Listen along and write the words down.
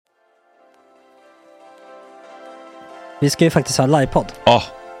Vi ska ju faktiskt ha livepodd. Ja,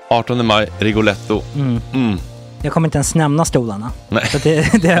 18 maj, Rigoletto. Jag kommer inte ens nämna stolarna. Nej. För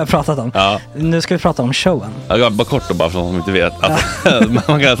det har jag pratat om. Ja. Nu ska vi prata om showen. Ja, bara kort då, bara för de som inte vet.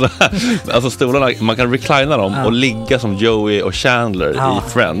 Man kan alltså stolarna, man kan reclina dem och ligga som Joey och Chandler i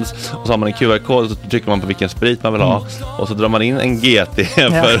Friends. Och så har man en QR-kod och så trycker man på vilken sprit man vill ha. Och så drar man in en GT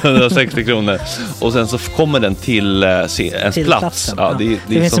för 160 kronor. Och sen så kommer den till ens plats. Ja, det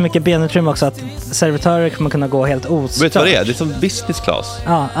finns så mycket benutrymme också att servitörer kommer kunna gå helt ostört. Vet du vad det är? Det är som business class.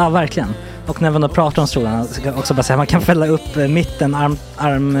 Ja, verkligen. Och när man då pratar om stolarna så kan jag också bara säga att man kan fälla upp mitten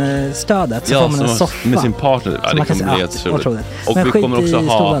armstödet så får man en soffa med sin partner. Ja, det kommer bli helt otroligt. Och men vi kommer också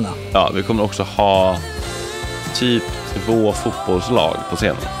stolarna. vi kommer också ha typ 2 fotbollslag på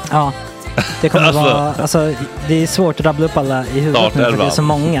scenen. Ja. Det kommer vara, alltså det är svårt att rabbla upp alla i huvudet nu för det är så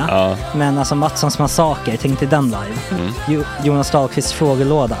många. Ja. Men alltså Mattssons massaker, tänk till den live. Jonas Dahlqvists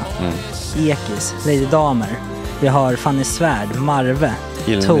frågelåda. Ekis, Lady Damer. Vi har Fanny Svärd, Marve,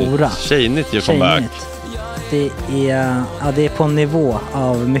 Tora. Tjejnytt gör comeback. Det är på en nivå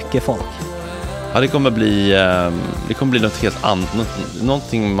av mycket folk. Ja, det kommer bli något helt annat.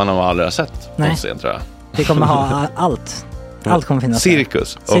 Någonting man har aldrig sett på scen, tror jag. Det kommer ha allt. Allt kommer finnas.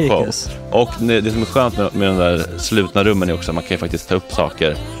 Cirkus. Och det som är skönt med de där slutna rummen är också att man kan ju faktiskt ta upp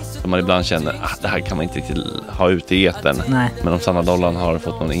saker som man ibland känner det här kan man inte riktigt ha ute i etern. Nej. Men om Sanna Dollan har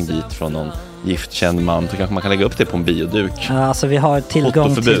fått någon invit från någon giftkänd man så kanske man kan lägga upp det på en bioduk. Ja, alltså vi har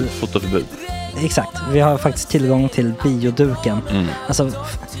tillgång till fotoförbud. Exakt, vi har faktiskt tillgång till bioduken. Alltså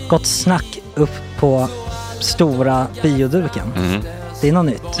gott snack upp på stora bioduken. Det är något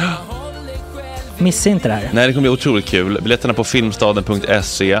nytt. Missa inte det här. Nej, det kommer bli otroligt kul. Biljetterna på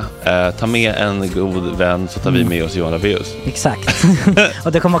filmstaden.se. Ta med en god vän så tar vi med oss Johan Rabaeus. Exakt.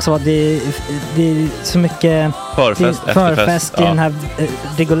 Och det kommer också vara det är så mycket förfest i den här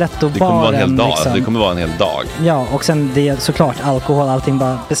Rigoletto-baren. Det kommer vara en hel dag. Liksom. Det kommer vara en hel dag. Ja, och sen det är såklart alkohol, allting.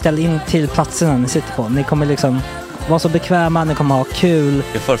 Bara beställ in till platserna ni sitter på. Ni kommer liksom vara så bekväma, ni kommer ha kul.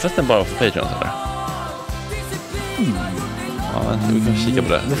 Är förfesten bara för Patreon eller? Ja, vi kan kika på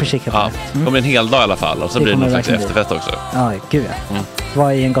det. Vi får kika på det. Det kommer en hel dag i alla fall. Och så blir det någon slags efterfest också. Ja, gud ja.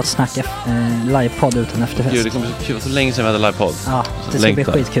 Vad är en gott snack livepodd utan efterfest? Gud, det kommer bli kul. Så länge sedan vi hade livepodd. Ja, det ska bli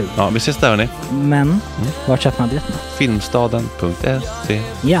skitkul. Ja, vi ses där hörni. Men, vart köper man biljetterna? Filmstaden.se.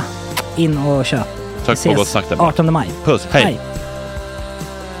 Ja, in och köp. Tack på gott snack där. 18 maj. Puss, hej.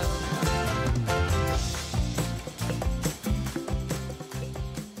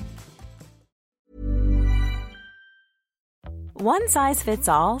 One size fits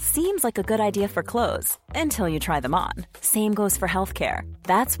all seems like a good idea for clothes until you try them on. Same goes for healthcare.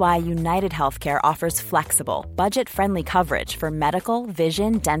 That's why United Healthcare offers flexible, budget-friendly coverage for medical,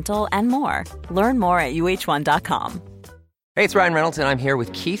 vision, dental, and more. Learn more at uh1.com. Hey, it's Ryan Reynolds, and I'm here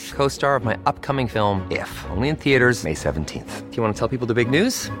with Keith, co-star of my upcoming film, If, only in theaters May 17th. Do you want to tell people the big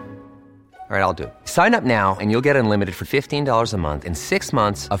news? All right, I'll do it. Sign up now and you'll get unlimited for $15 a month and 6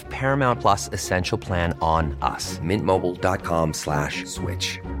 months of Paramount Plus Essential Plan on us.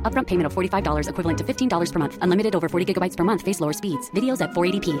 MintMobile.com/switch. Upfront payment of $45 equivalent to $15 per month. Unlimited over 40 gigabytes per month. Face lower speeds. Videos at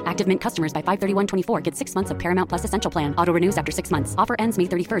 480p. Active Mint customers by 531.24 get 6 months of Paramount Plus Essential Plan. Auto renews after 6 months. Offer ends May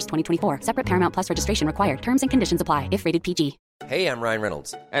 31st, 2024. Separate Paramount Plus registration required. Terms and conditions apply if rated PG. Hey, I'm Ryan Reynolds.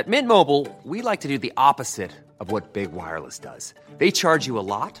 At Mint Mobile, we like to do the opposite of what Big Wireless does. They charge you a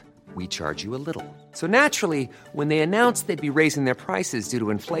lot. We charge you a little. So naturally, when they announced they'd be raising their prices due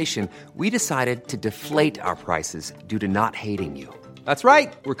to inflation, we decided to deflate our prices due to not hating you. That's right.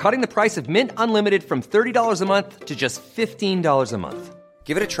 We're cutting the price of Mint Unlimited from $30 a month to just $15 a month.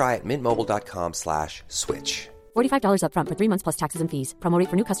 Give it a try at mintmobile.com/switch. $45 up front for 3 months plus taxes and fees. Promo rate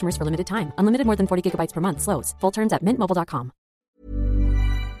for new customers for limited time. Unlimited more than 40 gigabytes per month. Slows full terms at mintmobile.com.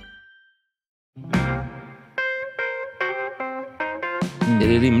 Är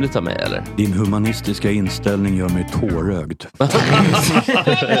det rimligt av mig eller? Din humanistiska inställning gör mig tårögd.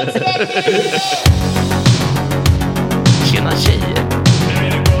 Tjena tjejer.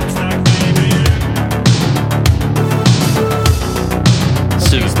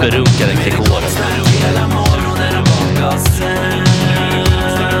 Superrunkaren Gregor.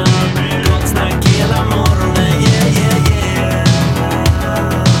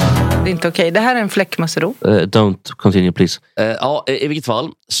 Det är inte okej. Det här är en fläckmussero. Don't continue please. Ja, i vilket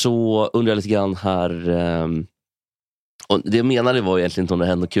fall så undrar jag lite grann här. Och det jag menade var egentligen inte om det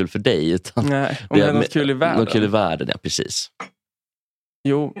hände något kul för dig. Utan nej, om det hände något kul i världen. Något kul i världen, ja precis.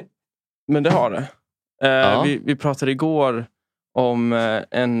 Jo, men det har det. Vi pratade igår om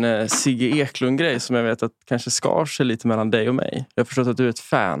en Sigge Eklund-grej som jag vet att kanske skar sig lite mellan dig och mig. Jag har förstått att du är ett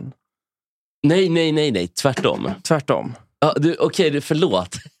fan. Nej. Tvärtom. Tvärtom. Ja, okej,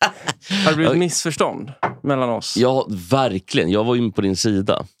 förlåt. Har det blivit missförstånd? mellan oss. Ja, verkligen. Jag var ju på din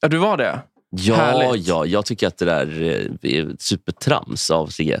sida. Ja, du var det? Ja, Härligt. ja, jag tycker att det där är supertrams av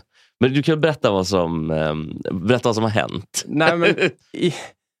Sigge. Men du kan berätta vad som har hänt. Nej, men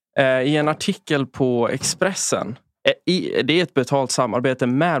i en artikel på Expressen, det är ett betalt samarbete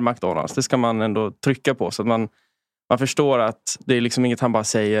med McDonalds. Det ska man ändå trycka på så att man förstår att det är liksom inget han bara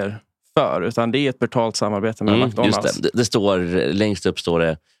säger för, utan det är ett betalt samarbete med McDonalds. Just det står längst upp står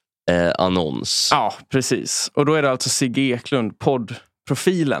det annons. Ja, precis. Och då är det alltså Sigge Eklund,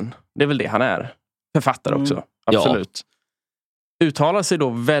 poddprofilen. Det är väl det han är. Författare också, absolut. Ja. Uttalar sig då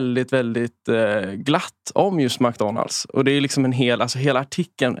väldigt, väldigt glatt om just McDonalds. Och det är liksom hela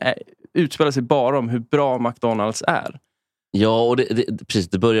artikeln utspelar sig bara om hur bra McDonalds är. Ja, och precis,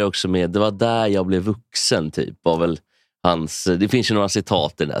 det börjar också med, det var där jag blev vuxen typ, var väl hans, det finns ju några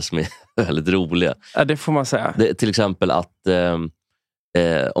citat där som är väldigt roliga. Ja, det får man säga. Till exempel att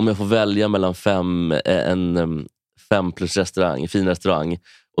om jag får välja mellan en 5+ restaurang, en fin restaurang,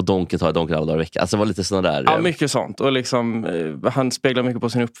 och Donken tar Donken alla dagar i veckan. Alltså det var lite sådana där. Ja, mycket sånt. Och liksom, han speglar mycket på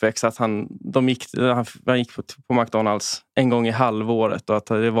sin uppväxt. Att han gick på McDonalds en gång i halvåret. Och att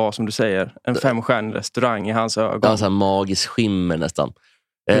det var, som du säger, en 5-stjärnig restaurang i hans ögon. Ja, så här magisk skimmer nästan.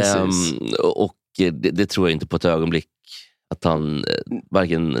 Och det tror jag inte på ett ögonblick att han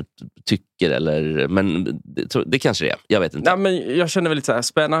varken tycker eller... Men det kanske det är. Jag vet inte. Nej, men jag känner väl lite så här,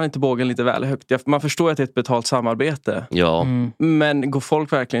 spänner han inte bågen lite väl högt? Man förstår att det är ett betalt samarbete. Ja. Men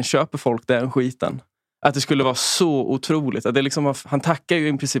köper folk den skiten? Att det skulle vara så otroligt. Att det liksom han tackar ju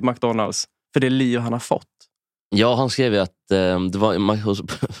i princip McDonalds för det liv han har fått. Ja, han skrev ju att det var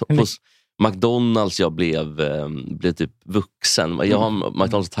hos McDonalds jag blev typ vuxen. Jag har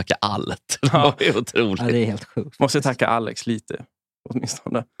McDonalds att tacka allt. Det var ju otroligt. Ja, det är helt sjukt. Måste tacka Alex lite.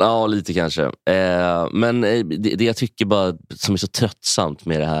 Åtminstone. Ja, lite kanske. Men det jag tycker bara som är så tröttsamt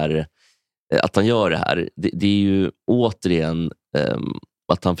med det här, att han gör det här, det är ju återigen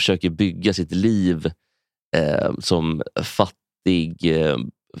att han försöker bygga sitt liv som fattig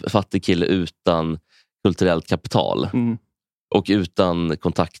kille utan kulturellt kapital. Och utan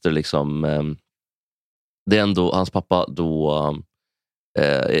kontakter liksom. Det är ändå hans pappa då,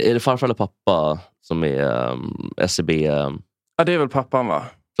 är det farfar eller pappa som är SEB? Ja, det är väl pappan, va?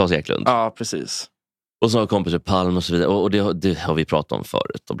 Claes Eklund. Ja, precis. Och så har kompisar Palm och så vidare. Och det har vi pratat om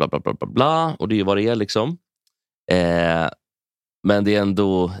förut. Och bla bla bla bla bla. Och det är ju vad det är liksom. Men det är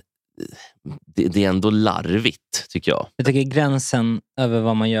ändå... Det är ändå larvigt, tycker jag. Jag tycker gränsen över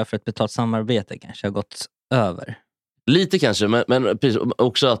vad man gör för ett betalt samarbete kanske har gått över. Lite kanske, men precis,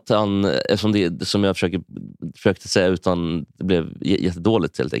 också att han, eftersom det som jag försökte säga utan det blev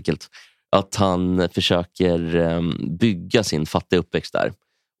jättedåligt helt enkelt, att han försöker bygga sin fattiga uppväxt där.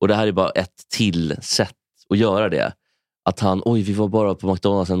 Och det här är bara ett till sätt att göra det. Att han, vi var bara på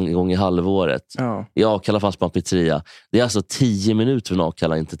McDonalds en gång i halvåret. I Akalla fast på en pizzeria. Det är alltså 10 minuter från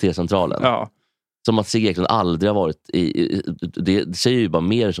Akalla in till T-centralen. Ja. Som att Sigge Eklund aldrig har varit det säger ju bara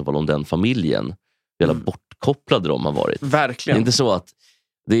mer i så fall om den familjen. Hela bortkopplade de har varit. Verkligen. Det är inte så att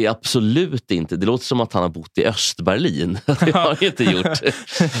det är absolut inte. Det låter som att han har bott i Östberlin. Det har han inte gjort.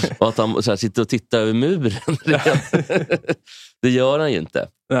 Och att han så här, sitter och tittar över muren. Det gör han ju inte.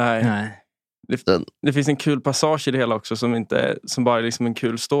 Nej. Det finns en kul passage i det hela också som bara är liksom en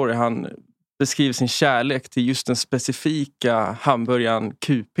kul story. Han beskriver sin kärlek till just den specifika hamburgaren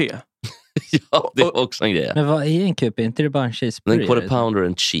QP. Ja, det är också en grej. Men vad är en QP? Inte det bara en cheeseburgare? En quarter pounder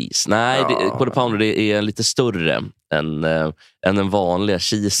and cheese. Nej, quarter pounder det är lite större än den vanliga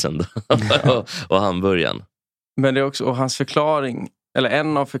cheesen och hamburgaren. Men det är också, och hans förklaring, eller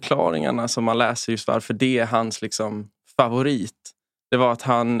en av förklaringarna som man läser just varför det är hans liksom favorit. Det var att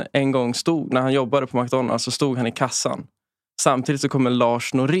han en gång när han jobbade på McDonalds så stod han i kassan. Samtidigt så kommer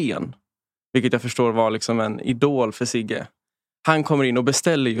Lars Norén, vilket jag förstår var liksom en idol för Sigge. Han kommer in och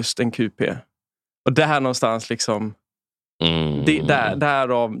beställer just en QP. Och där någonstans liksom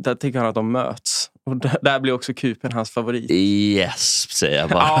där tycker han att de möts. Och där blir också QP:n hans favorit. Yes, säger jag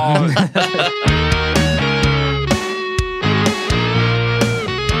bara.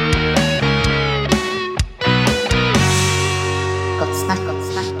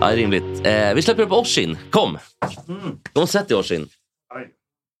 Ja, det är rimligt. Vi släpper upp Orsin. Kom. Kom och sätt dig, Orsin.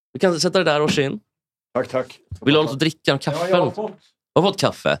 Du kan sätta dig där, Orsin. Tack. Vill du ha något att dricka? Kaffe? Ja, jag har fått. Har du fått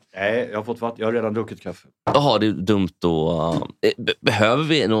kaffe? Nej, jag har fått vatten. Jag har redan druckit kaffe. Jaha, det är dumt då. Behöver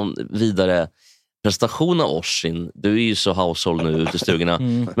vi någon vidare prestation av Orsin? Du är ju så household nu ute i stugorna.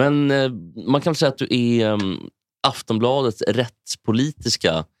 Men man kan säga att du är Aftonbladets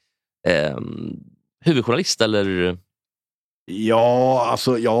rättspolitiska huvudjournalist, eller... Ja,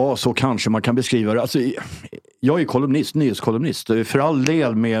 så kanske man kan beskriva det. Alltså, jag är kolumnist, nyhetskolumnist. För all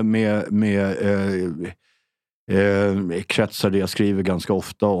del med kretsar där jag skriver ganska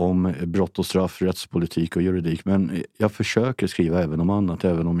ofta om brott och straff, rättspolitik och juridik. Men jag försöker skriva även om annat,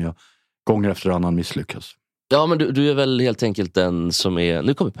 även om jag gånger efter annan misslyckas. Ja, men du är väl helt enkelt den som är...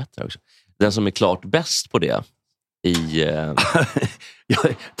 Nu kommer Petter också. Den som är klart bäst på det. Ja,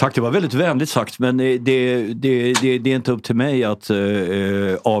 tack, det var väldigt vänligt sagt. Men det är inte upp till mig att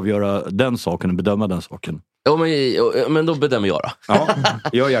avgöra den saken och bedöma den saken. Ja, men då bedömer jag då. Ja,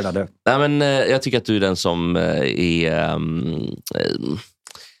 jag gör det. Nej, men jag tycker att du är den som är...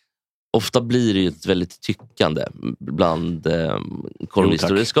 ofta blir det ju ett väldigt tyckande bland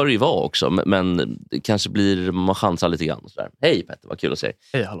kolumnister. Det ska det ju vara också. Men det kanske blir man chansar lite grann. Och så där. Hej Petter, vad kul att se.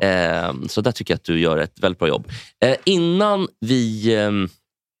 Hej, hallå. Så där tycker jag att du gör ett väldigt bra jobb. Innan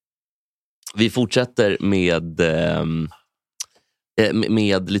vi fortsätter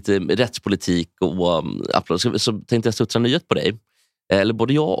med lite rättspolitik och så tänkte jag studsa nyhet på dig. Eller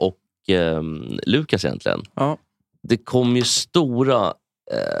både jag och Lukas egentligen. Ja. Det kom ju stora...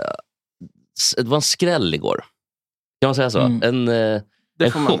 det var en skräll igår. Kan man säga så? En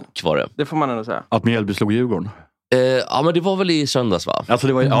chock var det. Det får man ändå säga. Att Mjällby slog Djurgården. Ja, men det var väl i söndags, va? Alltså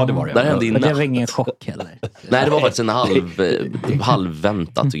det var, ja, det var det. Där hände innan. Men det var ingen chock heller. Nej, det var faktiskt en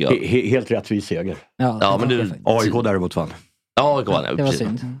halvväntat, tycker jag. Helt rättvis seger. Ja, men du... AIK däremot vann. Ja, AIK vann. Det var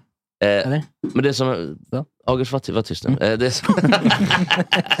synd. Men det som... August var tyst nu. Det som... Nej,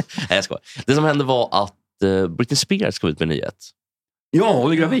 jag skojar. Det som hände var att Britney Spears kom ut med en nyhet. Ja,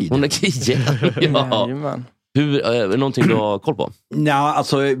 hon är gravid. Hon är ja. Är det någonting du har koll på? Ja,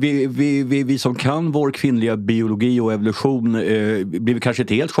 alltså vi som kan vår kvinnliga biologi och evolution blir kanske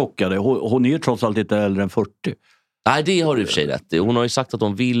inte helt chockade. Hon är ju trots allt inte äldre än 40. Nej, det har du i och för sig rätt. Hon har ju sagt att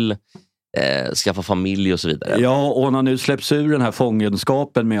hon vill skaffa familj och så vidare. Ja, och hon har nu släppts ur den här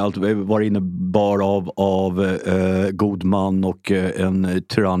fångenskapen med allt vad det innebar av god man och en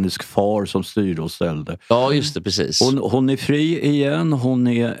tyrannisk far som styrde och ställde. Ja, just det, precis. Hon är fri igen. Hon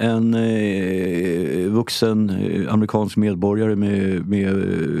är en vuxen amerikansk medborgare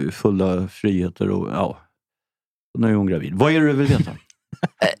med fulla friheter och ja, nu är hon gravid. Vad är det du vill veta?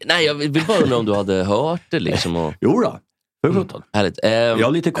 Nej, jag vill bara undra om du hade hört det liksom. Och... Jo då. Härligt. Jag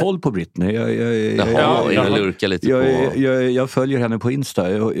har lite koll på Britney. Jag lurkar lite på... Jag följer henne på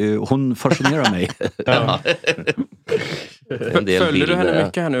Insta. Hon fascinerar mig. Följde du henne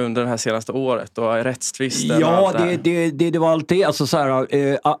mycket här nu under det här senaste året och rättstvisten? Ja, det var alltid alltså så här,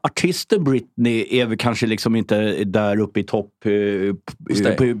 artisten Britney är väl kanske liksom inte där uppe i topp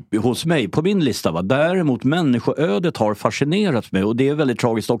hos mig på min lista, va? Däremot människoödet har fascinerat mig och det är väldigt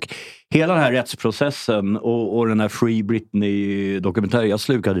tragiskt, och hela den här rättsprocessen och den här Free Britney-dokumentären, jag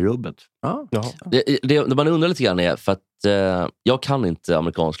slukade rubbet. Det man undrar lite grann är, för att jag kan inte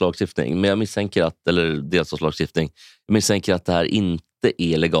amerikansk lagstiftning, men jag misstänker att, eller delstatslagstiftning, jag misstänker att det här inte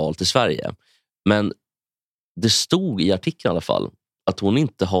är legalt i Sverige. Men det stod i artikeln i alla fall att hon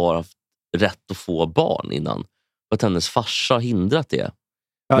inte har haft rätt att få barn innan, och att hennes farsa har hindrat det.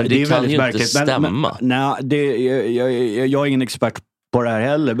 Ja, men det kan ju märkligt. inte stämma. Jag är ingen expert på det här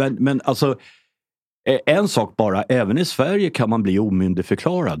heller, men alltså en sak bara, även i Sverige kan man bli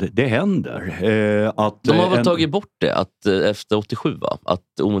omyndigförklarad. Det händer. De har väl tagit bort det att, efter 87, va?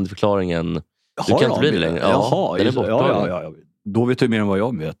 Att omyndigförklaringen... Du kan inte bli det längre. Ja, den är borta. Ja. Då vet du mer än vad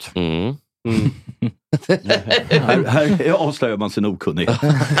jag vet. Här avslöjar man sin okunnig.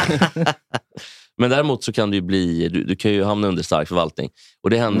 Men däremot så kan du ju bli... Du kan ju hamna under stark förvaltning. Och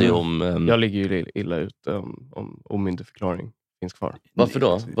det händer ju om... Jag ligger ju illa ut om omyndigförklaring finns kvar. Varför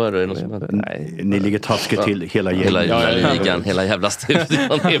då? Vad är det något som händer? Nej, ni ligger taskigt till hela ligan, hela jävla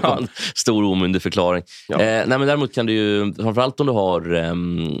studion. Det är bara en stor omyndigförklaring. Nej, men däremot kan du ju, framförallt om du har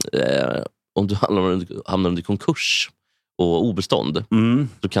om du hamnar under konkurs och obestånd,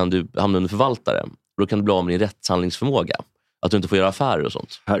 så kan du hamna under förvaltare. Då kan du bli av med din rättshandlingsförmåga. Att du inte får göra affärer och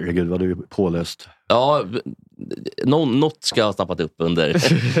sånt. Herregud, vad du är påläst. Ja, något ska jag ha snappat upp under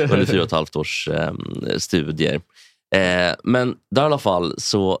 4,5 års studier. Men där i alla fall,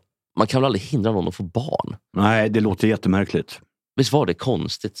 så man kan väl aldrig hindra någon att få barn. Nej, det låter jättemärkligt. Visst var det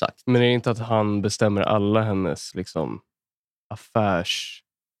konstigt sagt? Men är det inte att han bestämmer alla hennes liksom affärsgrej?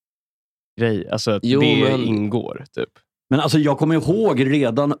 Alltså att ingår typ. Men alltså jag kommer ihåg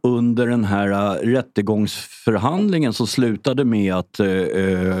redan under den här rättegångsförhandlingen som slutade med att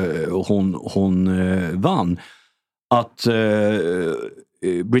hon vann. Att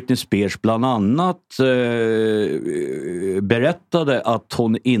Britney Spears bland annat berättade att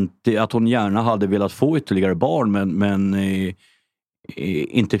hon gärna hade velat få ytterligare barn men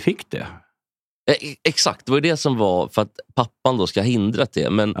inte fick det. Exakt, det var det som var, för att pappan då ska hindra det,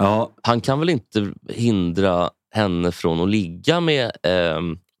 men han kan väl inte hindra henne från att ligga med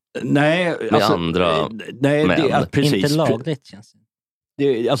Nej, med andra nej, män. Precis. Inte lagligt känns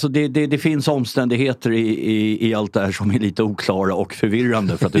det. Det finns omständigheter i allt det här som är lite oklara och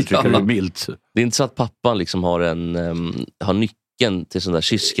förvirrande, för att uttrycka det milt. Det är inte så att pappan liksom har nyckeln till sån där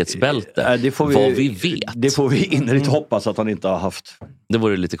kyskhetsbälte. Vad vi vet. Det får vi innerligt hoppas att han inte har haft. Det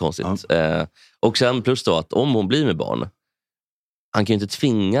vore lite konstigt. Ja. Och sen plus då att om hon blir med barn, han kan ju inte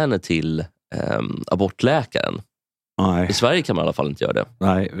tvinga henne till abortläkaren. Nej. I Sverige kan man i alla fall inte göra det.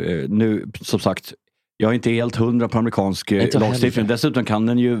 Nej, nu som sagt, jag är inte helt 100 på amerikansk lagstiftning. Dessutom kan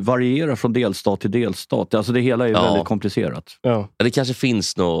den ju variera från delstat till delstat. Alltså det hela är väldigt komplicerat. Ja. Det kanske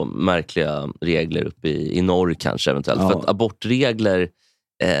finns några märkliga regler uppe i norr kanske eventuellt. För att abortregler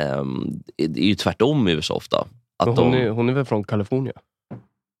är ju tvärtom i USA ofta. Att hon är väl från Kalifornien?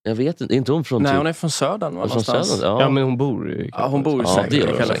 Jag vet inte, inte hon från... Nej, hon är från södern någonstans. Ja, men hon bor i Kalifornien. Hon bor säkert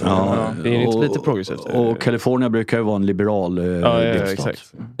i Kalifornien. Det är inte lite progressivt. Och Kalifornien brukar ju vara en liberal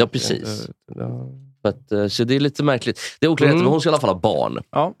exakt. Ja, precis. Så det är lite märkligt. Det är oklarhet, men hon ska i alla fall ha barn.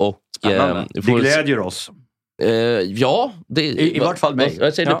 Ja. Och, det glädjer oss. Ja, i vart fall mig.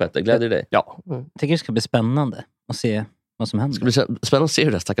 Vad säger du, Petter? Glädjer dig? Ja. Jag tycker det ska bli spännande att se vad som händer. Det ska bli spännande att se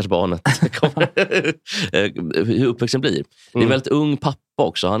hur det stackars barnet kommer. Hur uppväxten blir. Det är en väldigt ung pappa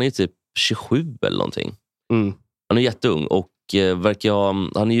också. Han är typ 27 eller någonting. Han är jätteung och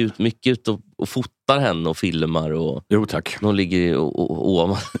han är ju mycket ute och fotar henne och filmar. Och jo, tack. De ligger och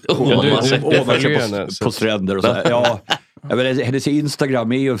åmar sig på stränder och så här. Ja. Hennes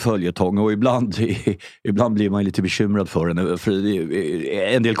Instagram är ju en följetong och ibland blir man lite bekymrad för henne, för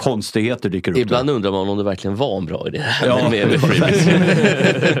en del konstigheter dyker upp. Ibland undrar man om det verkligen var en bra idé. Ja.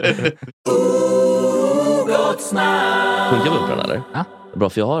 Funkar vi upp den eller? Ja. Bra,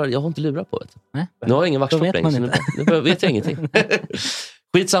 för jag har inte lurat på det. Nej. Nu har jag ingen vaxförpläng, så nu vet jag ingenting.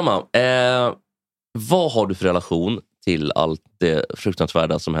 Skitsamma. Vad har du för relation till allt det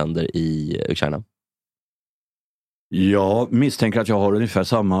fruktansvärda som händer i Ukraina? Jag misstänker att jag har ungefär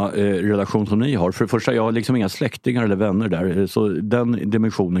samma relation som ni har. För det första, jag har liksom inga släktingar eller vänner där. Så den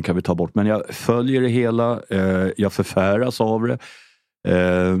dimensionen kan vi ta bort. Men jag följer det hela. Jag förfäras av det.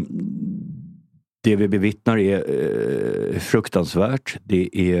 Det vi bevittnar är fruktansvärt. Det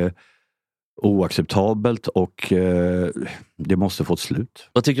är oacceptabelt och det måste få ett slut.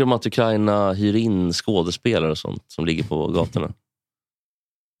 Vad tycker du om att Ukraina hyr in skådespelare och sånt som ligger på gatorna?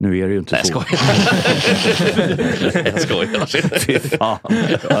 Nu är det ju inte så. Jag skojar. Fy fan.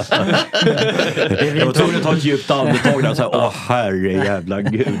 Jag var tvungen att ta ett djupt andetag där. Åh herre jävla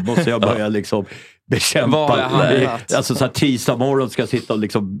gud. Måste jag börja liksom bekämpa. Alltså så här tisdag morgon ska jag sitta och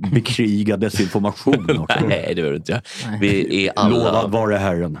liksom bekriga desinformation också. Nej, det behöver inte jag. Vi är alla... Lovad vare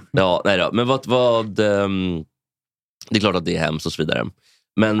Herren. Ja, nej då. Men vad det är klart att det är hemskt och så vidare.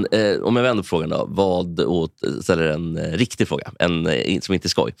 Men om jag vänder på frågan då, ställer en riktig fråga, som inte är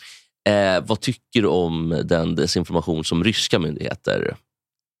skoj. Vad tycker du om den desinformation som ryska myndigheter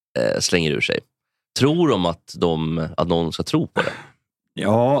slänger ur sig? Tror de att någon ska tro på det?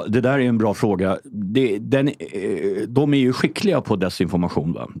 Ja, det där är en bra fråga. De är ju skickliga på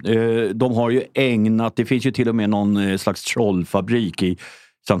desinformation. Va? De har ju ägnat, det finns ju till och med någon slags trollfabrik i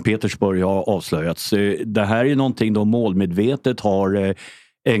Sankt Petersburg har avslöjats. Det här är ju någonting de målmedvetet har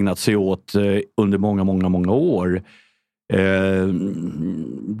ägnat sig åt under många år.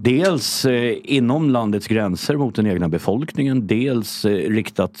 Dels inom landets gränser mot den egna befolkningen, dels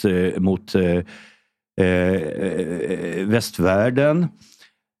riktat mot västvärlden.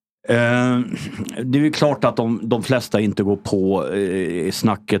 Det är ju klart att de flesta inte går på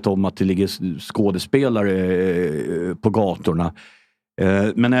snacket om att det ligger skådespelare på gatorna.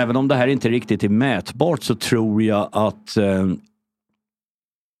 Men även om det här inte riktigt är mätbart så tror jag att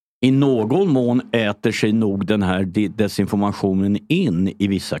i någon mån äter sig nog den här desinformationen in i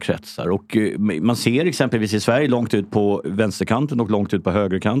vissa kretsar. Och man ser exempelvis i Sverige långt ut på vänsterkanten och långt ut på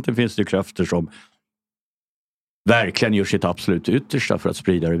högerkanten finns det krafter som verkligen gör sitt absolut yttersta för att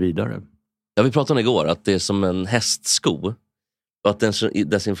sprida det vidare. Ja, vi pratade om igår att det är som en hästsko. Och att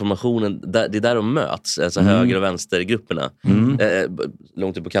desinformationen, det är där de möts, alltså höger- och vänstergrupperna,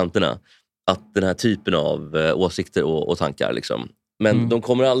 långt ut på kanterna. Att den här typen av åsikter och tankar liksom. Men de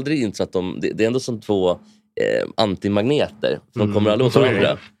kommer aldrig in så att det är ändå som två antimagneter. De kommer aldrig åt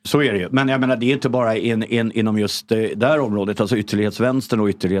varandra. Så är det ju. Men jag menar, det är inte bara inom just det här området. Alltså ytterlighetsvänstern och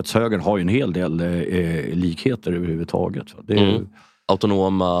ytterlighetshögern har ju en hel del likheter överhuvudtaget. Det är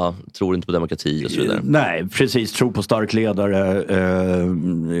autonoma, tror inte på demokrati och så vidare. Nej, precis. Tror på stark ledare.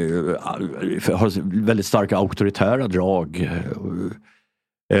 Har väldigt starka auktoritära drag.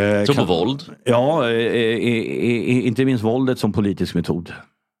 Tror på våld. Ja, inte minst våldet som politisk metod.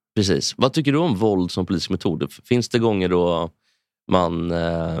 Precis. Vad tycker du om våld som politisk metod? Finns det gånger då man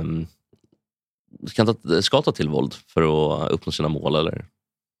ska ta till våld för att uppnå sina mål, eller?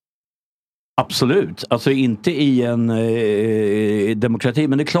 Absolut, alltså inte i en demokrati,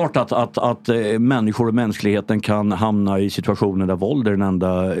 men det är klart att människor och mänskligheten kan hamna i situationer där våld är den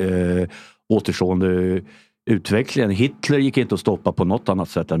enda återstående utvecklingen. Hitler gick inte att stoppa på något annat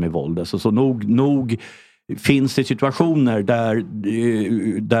sätt än med våld. Alltså, så nog finns det situationer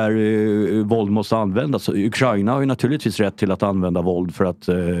där våld måste användas. Ukraina har ju naturligtvis rätt till att använda våld för att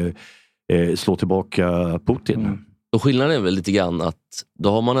slå tillbaka Putin. Och skillnaden är väl lite grann att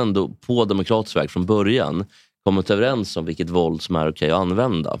då har man ändå på demokratisk väg från början kommit överens om vilket våld som är okej att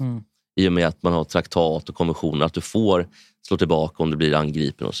använda. I och med att man har traktat och konventioner, att du får slå tillbaka om du blir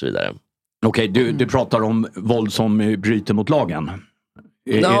angripen och så vidare. Okej, du pratar om våld som bryter mot lagen?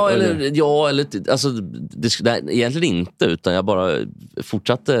 Egentligen inte, utan jag bara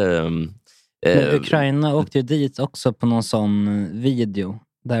fortsatte. Men Ukraina åkte ju dit också på någon sån video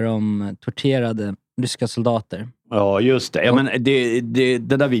där de torterade ryska soldater. Ja, just det. Ja, men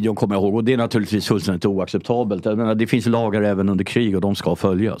den där videon kommer jag ihåg, och det är naturligtvis fullständigt oacceptabelt. Jag menar, det finns lagar även under krig och de ska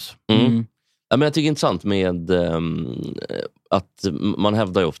följas. Ja, men jag tycker det är intressant med att man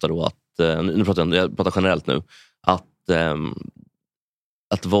hävdar ju ofta då att, jag pratar generellt nu,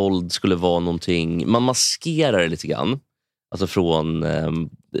 att våld skulle vara någonting, man maskerar det lite grann. Alltså från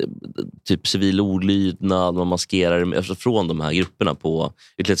typ civil ordlydnad, man maskerar det från de här grupperna på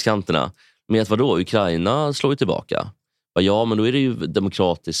ytterlighetskanterna. Men att vadå, Ukraina slår ju tillbaka. Ja, men då är det ju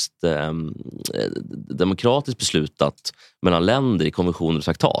demokratiskt beslutat mellan länder i konventioner och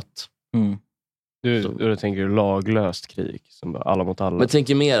traktat. Du tänker laglöst krig som alla mot alla. Men jag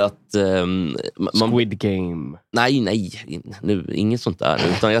tänker mer att Squid Game. Nej, nu inget sånt där,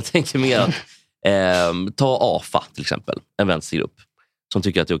 utan jag tänker mer att ta AFA till exempel, en vänstergrupp som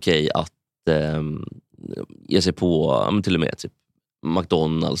tycker att det är okej att ge sig på till och med typ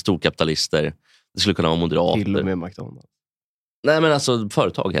McDonalds, storkapitalister. Det skulle kunna vara moderater. Till och med McDonalds. Nej, men alltså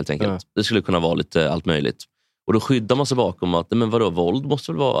företag helt enkelt. Det skulle kunna vara lite allt möjligt. Och då skyddar man sig bakom att men vadå, våld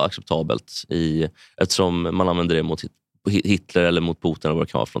måste väl vara acceptabelt eftersom man använder det mot Hitler eller mot Putin eller vad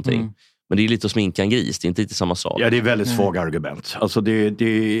det kan vara för någonting. Men det är lite att sminka en gris, det är inte samma sak. Ja, det är väldigt svaga argument. Alltså det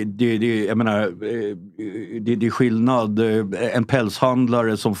jag menar, det är skillnad. En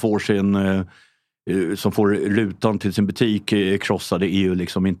pälshandlare som får rutan till sin butik krossade är ju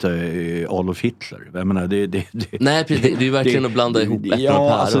liksom inte Adolf Hitler. Jag menar, nej, det är ju verkligen att blanda ihop äpplen och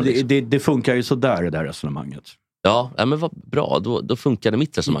päron. Alltså det funkar ju så där, det där resonemanget. Ja, men vad bra. Då funkar det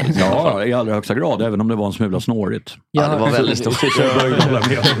mitt resonemang. Ja, i allra högsta grad, även om det var en smula snårigt. Ja, det var väldigt stort.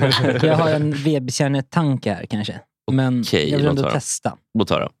 Jag har en vedbetjänet-tanke här kanske. Men jag vill ändå testa.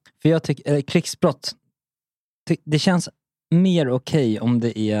 För jag tycker, krigsbrott, det känns mer okej om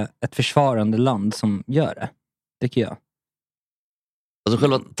det är ett försvarande land som gör det. Tycker jag. Alltså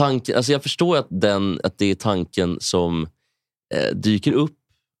själva tanken, alltså jag förstår att det är tanken som dyker upp.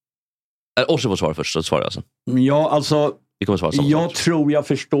 Orsa får svara först, så svarar jag sen. Ja, alltså jag tror jag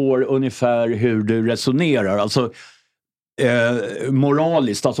förstår ungefär hur du resonerar. Alltså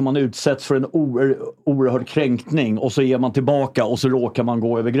moraliskt, alltså man utsätts för en oerhörd kränkning och så ger man tillbaka och så råkar man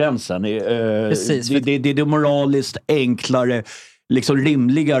gå över gränsen. Precis. Det är det moraliskt enklare, liksom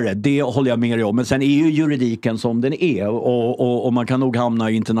rimligare, det håller jag med dig om. Men sen är ju juridiken som den är och man kan nog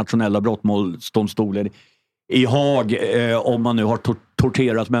hamna i internationella brottmålsdomstolen i Haag om man nu har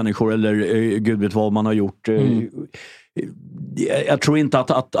torterat människor eller gud vet vad man har gjort. Jag tror inte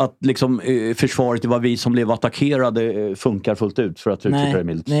att liksom, försvaret, det var vi som blev attackerade, funkar fullt ut för att uttrycka det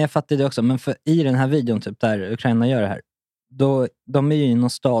milt. Nej, jag fattar det också. Men i den här videon typ, där Ukraina gör det här, då, de är ju i någon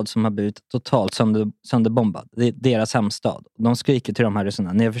stad som har blivit totalt sönderbombad. Det är deras hemstad. De skriker till de här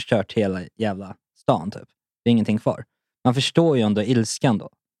ryssarna: ni har förstört hela jävla stan typ. Det är ingenting kvar. Man förstår ju ändå ilskan då.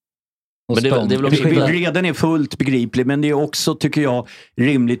 Men det är väl också vreden är fullt begriplig, men det är också, tycker jag,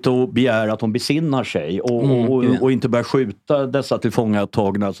 rimligt att begära att de besinnar sig och inte börja skjuta dessa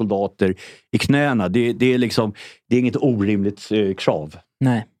tillfångatagna soldater i knäna. Det är inget orimligt krav.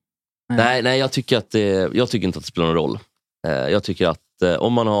 Nej, jag tycker inte att det spelar någon roll. Jag tycker att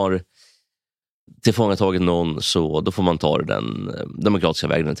om man har tillfångatagit någon, så då får man ta den demokratiska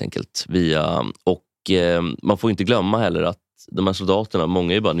vägen helt enkelt. Man får inte glömma heller att de här soldaterna,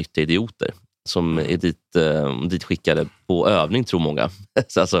 många är bara nyttiga idioter som är dit skickade på övning, tror många.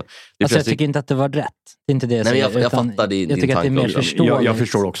 Jag tycker inte att det var rätt. Det är inte det jag säger. Jag fattar din jag tycker tanke. Att det är mer förståeligt. Jag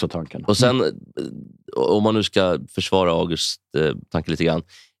förstår också tanken. Och sen, om man nu ska försvara August tanke lite grann,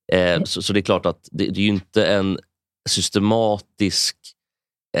 så det är klart att det är ju inte en systematisk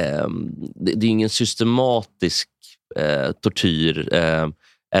det är ingen systematisk tortyr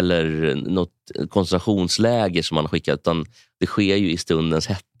eller något koncentrationsläger som man har skickat, utan det sker ju i stundens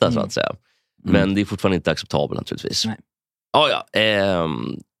hetta så att säga. Men det är fortfarande inte acceptabelt naturligtvis.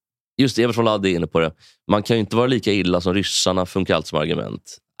 Just Evert von Ladd är inne på det. Man kan ju inte vara lika illa som ryssarna, funkar allt som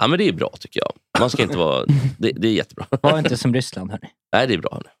argument. Ja, men det är bra tycker jag. Man ska inte vara... Det är jättebra. Var inte som Ryssland, hörni. Nej, det är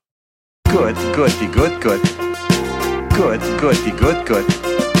bra, hörni. Good. Good.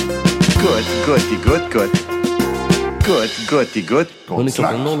 Hörni,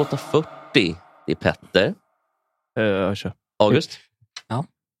 klockan 08.40. Det är Petter. Kör. August. Ja.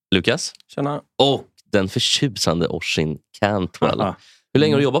 Lukas. Tjena. Och den förtjusande Orsin Cantwell. Hur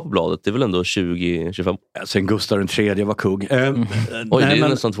länge har du jobbat på bladet? Det är väl ändå 20-25? Sen Gustav III var kung. Oj, det är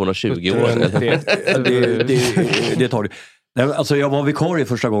nästan 220 år. Det tar det. Alltså jag var vikarie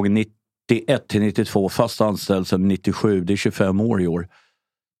första gången 91-92, fast anställd sedan 97. Det är 25 år i år.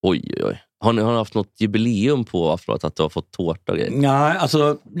 Oj. Har ni haft något jubileum på Aftonbladet att du har fått tårta och grejer? Nej,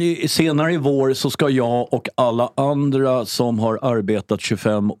 alltså senare i vår så ska jag och alla andra som har arbetat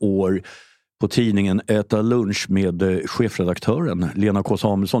 25 år på tidningen äta lunch med chefredaktören Lena K.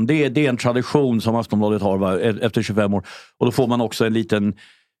 Samuelsson. Det är en tradition som Aftonbladet har efter 25 år. Och då får man också en liten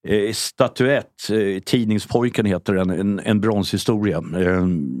statyett. Tidningspojken heter en bronshistoria.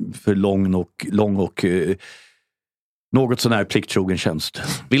 För lång och något sån här plikttrogen tjänst.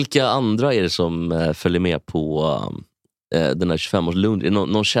 Vilka andra är det som följer med på den här 25-årslunch?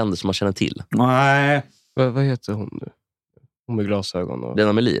 Någon kändis som man känner till? Nej. Vad heter hon nu? Hon med glasögon. Och...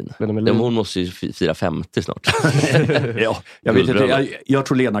 Lena Melin. Hon måste ju fira 50 snart. Ja, jag vet inte. Jag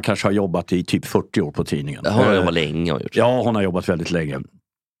tror Lena kanske har jobbat i typ 40 år på tidningen. Hon har jobbat länge. Ja, hon har jobbat väldigt länge.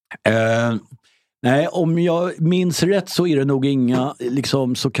 Nej, om jag minns rätt så är det nog inga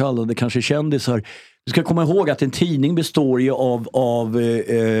liksom, så kallade kanske kändisar. Du ska komma ihåg att en tidning består ju av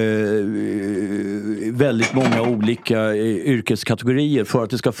väldigt många olika yrkeskategorier för att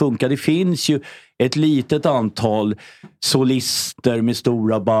det ska funka. Det finns ju ett litet antal solister med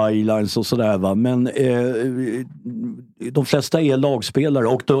stora bylines och sådär, va? Men de flesta är lagspelare,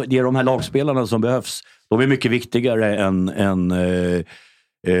 och det är de här lagspelarna som behövs. De är mycket viktigare än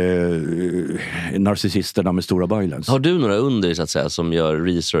narcissisterna med stora bylines. Har du några under så att säga som gör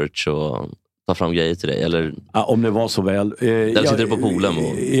research och ta fram grejer till dig? Eller? Ja, om det var så väl. Där sitter du på poolen och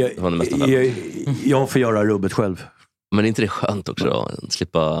har det mesta själv. Jag får göra rubbet själv. Men är inte det skönt också att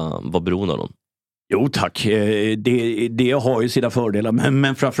slippa vara beroende av dem? Jo tack, det har ju sina fördelar,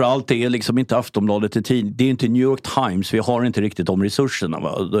 men framförallt det är liksom inte Aftonbladet i tid. Det är inte New York Times, vi har inte riktigt de resurserna.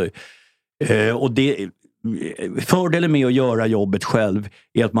 Va? Och fördelen med att göra jobbet själv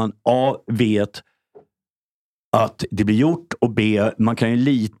är att man A, vet att det blir gjort, och B, man kan ju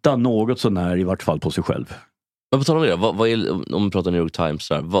lita något sån här i vart fall på sig själv. Men på tal om det, vad är, om vi pratar New York Times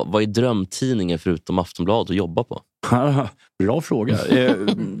här, vad är drömtidningen förutom Aftonbladet att jobba på? Bra fråga.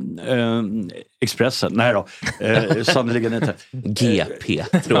 Expressen, nej då. Sannoliken inte. GP,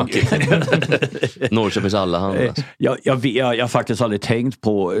 tråkigt. Norrköpings Allehanda. Jag har faktiskt aldrig tänkt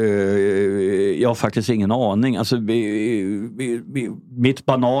på, jag har faktiskt ingen aning. Alltså, mitt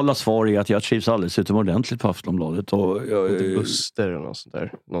banala svar är att jag trivs alldeles utomordentligt på Aftonbladet. Och Buster eller något sånt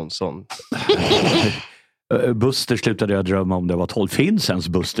där. Någon sån. Buster slutade jag drömma om det var 12. Finns ens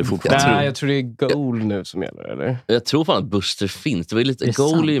Buster fortfarande? Jag tror det är Goal nu som gäller, eller? Jag tror fan att Buster finns. Det var lite,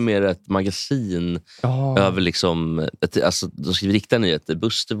 Goal är ju mer ett magasin över liksom, alltså de skriver riktiga nyheter.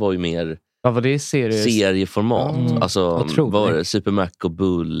 Buster var ju mer var det serieformat. Alltså var det Super Mac och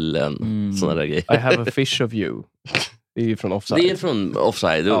Bullen, sådana där grejer. I have a fish of you. Det är ju från Offside. Det är från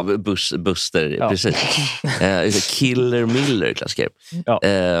Offside. Ja. Buster, precis. Killer Miller, klassiker. Ja.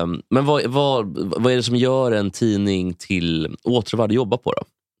 Men vad är det som gör en tidning till återvärd att jobba på då,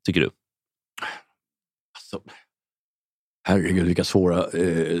 tycker du? Alltså, herregud, vilka svåra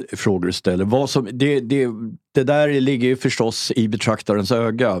frågor du ställer. Det där ligger ju förstås i betraktarens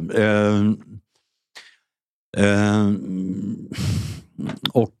öga.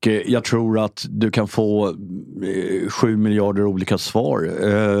 Och jag tror att du kan få 7 miljarder olika svar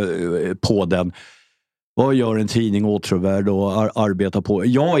på den. Vad gör en tidning åtråvärd och arbeta på?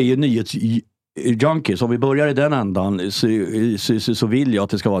 Jag är ju nyhetsjunkie, så om vi börjar i den ändan så vill jag att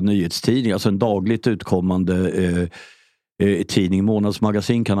det ska vara en nyhetstidning, alltså en dagligt utkommande tidning.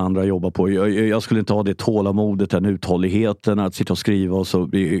 Månadsmagasin kan andra jobba på. Jag skulle inte ha det tålamodet, den uthålligheten att sitta och skriva och så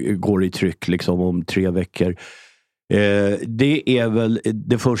går det i tryck liksom om 3 veckor. Det är väl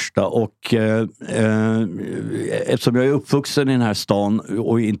det första, och eftersom jag är uppvuxen i den här stan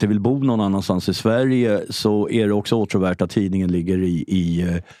och inte vill bo någon annanstans i Sverige, så är det också åtråvärt att tidningen ligger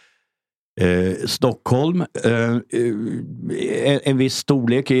Stockholm. En viss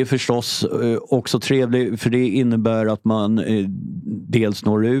storlek är förstås också trevlig, för det innebär att man dels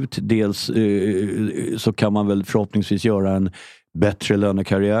når ut, dels så kan man väl förhoppningsvis göra en bättre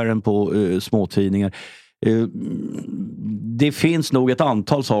lönekarriär än på småtidningar. Det finns nog ett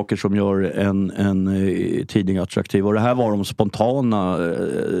antal saker som gör en tidning attraktiv, och det här var de spontana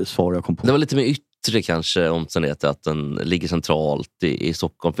svar jag kom på. Det var lite mer yttre kanske omständigheter, att den ligger centralt i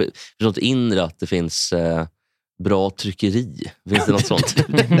Stockholm. För sånt inre, att det finns bra tryckeri. Finns det något sånt?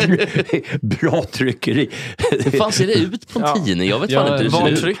 Bra tryckeri. Hur fan ser det ut på en tidning? Jag vet fan inte.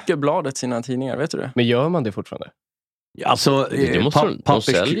 Var trycker bladet sina tidningar? Vet du det? Men gör man det fortfarande? Alltså, de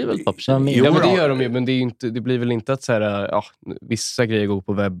säljer väl papperskrivare? Ja, men det gör de ju, men det blir väl inte att så här, vissa grejer går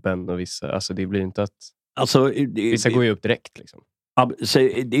på webben och vissa, alltså det blir inte att vissa går ju upp direkt liksom.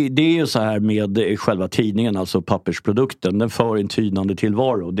 Det är ju så här med själva tidningen, alltså pappersprodukten, den för en tynande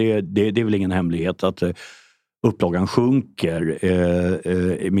tillvaro. Det är väl ingen hemlighet att upplagan sjunker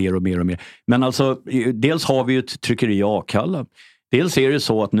mer och mer och mer. Men alltså, dels har vi ju ett tryckeri i Akalla. Dels är det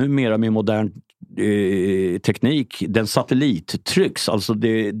så att numera med modern teknik, den satellittrycks, alltså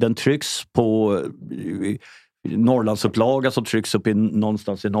den trycks på Norrlandsupplaga som trycks upp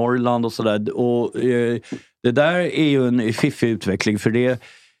någonstans i Norrland och sådär. Och det där är ju en fiffig utveckling, för det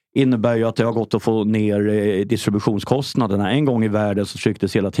innebär ju att det har gått att få ner distributionskostnaderna. En gång i världen så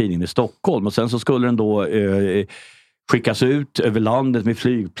trycktes hela tidningen i Stockholm, och sen så skulle den då skickas ut över landet med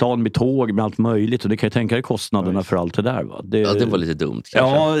flygplan, med tåg, med allt möjligt, och det kan jag tänka dig kostnaderna för allt det där. Va? Det var lite dumt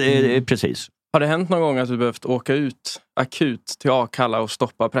kanske. Ja, precis. Har det hänt någon gång att du behövt åka ut akut till Akalla och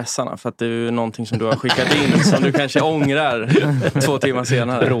stoppa pressarna? För att det är ju någonting som du har skickat in som du kanske ångrar 2 timmar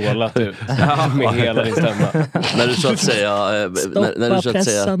senare. Rålat ut med hela din stämma. När du så att säga...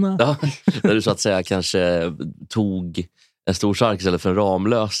 när du så att säga kanske tog en stor sark istället för en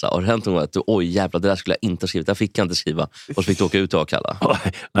Ramlösa. Har det hänt någon gång att du, oj jävlar, det där skulle jag inte ha skrivit. Jag fick inte skriva. Och så fick du åka ut till Akalla.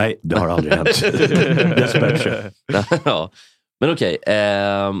 Nej, det har aldrig hänt. Dessbättre. Ja. Men okej,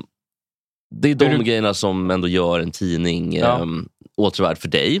 det är de grejerna som ändå gör en tidning återvärd för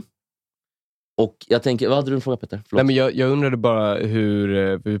dig. Och jag tänker, vad hade du en fråga, Peter? Nej, men jag undrade bara hur,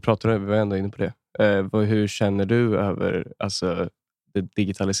 vi var ändå inne på det. Hur känner du över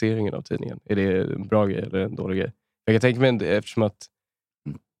digitaliseringen av tidningen? Är det en bra grej eller en dålig grej? Jag kan tänka mig, eftersom att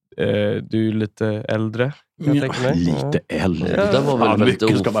du är lite äldre. Lite äldre. Det där var väl väldigt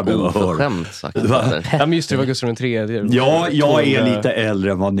oförskämt sagt. Ja, men just det, var Gustav III. Ja, jag är lite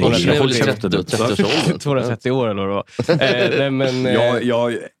äldre än vad ni är. 230 år eller vad det var.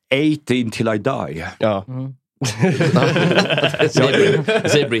 Jag 80 until I die. Ja.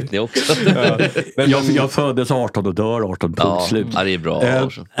 Säger Britney också. Jag föddes 18 och dör 18, punkt slut. Ja, det är bra.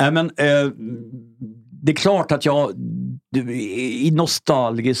 Det är klart att jag i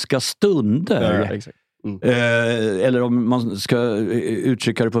nostalgiska stunder eller om man ska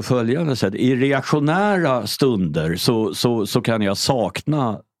uttrycka det på följande sätt, i reaktionära stunder så kan jag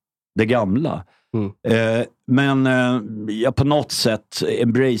sakna det gamla. Men jag på något sätt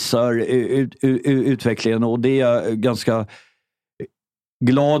embracear utvecklingen, och det är jag ganska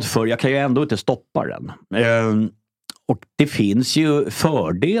glad för. Jag kan ju ändå inte stoppa den. Och det finns ju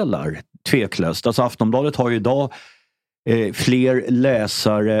fördelar, tveklöst. Alltså Aftonbladet har ju idag fler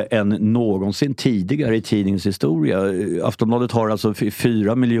läsare än någonsin tidigare i tidningshistoria. Aftonbladet har alltså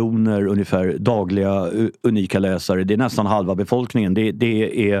 4 miljoner ungefär dagliga unika läsare. Det är nästan halva befolkningen.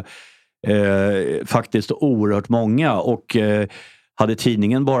 Det är faktiskt oerhört många, och hade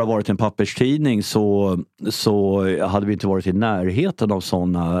tidningen bara varit en papperstidning så hade vi inte varit i närheten av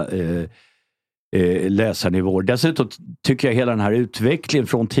sådana läsarnivåer. Dessutom tycker jag hela den här utvecklingen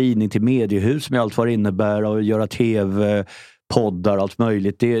från tidning till mediehus med allt vad det innebär, och göra tv, poddar, allt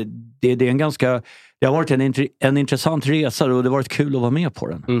möjligt. Det är en ganska, det har varit en intressant resa, och det har varit kul att vara med på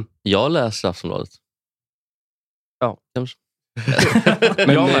den. Jag läser Aftonbladet. Ja, kanske.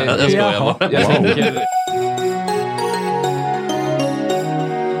 Men jag skojar bara. Jag tänker...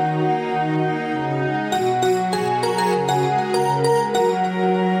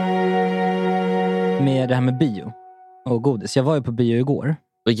 Med det här med bio och godis. Jag var ju på bio igår.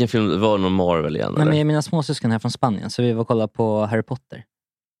 Vilken film? Var det någon Marvel igen? Nej, men mina småsyskon här från Spanien, så vi var och kollade på Harry Potter.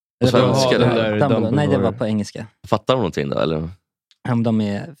 På svenska? Nej, det var på engelska. Fattar de någonting då? Eller? De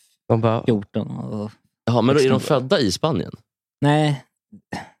är 14. Och jaha, men då är de födda i Spanien? Nej,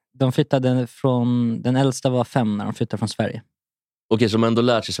 de flyttade från... Den äldsta var 5 när de flyttade från Sverige. Okej, så de ändå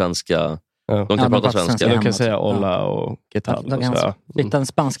lärt sig svenska. De kan prata svenska. De kan säga olla och getal. De kan flytta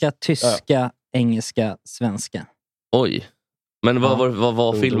spanska, tyska, engelska, svenska. Oj. Men vad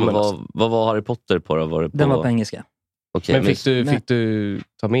var filmen? Vad var Harry Potter på då? Den var på engelska. Okay, men fick du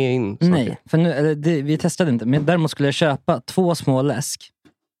ta med in saker? Nej, för nu, vi testade inte. Men däremot skulle jag köpa 2 små läsk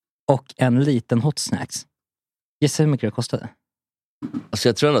och en liten hot snacks. Gissa hur mycket det kostade? Alltså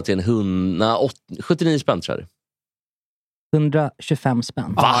jag tror ändå att det är 79 spänn tror jag. 125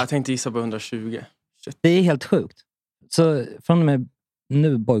 spänn. Jag tänkte gissa på 120. Shit. Det är helt sjukt. Så från och med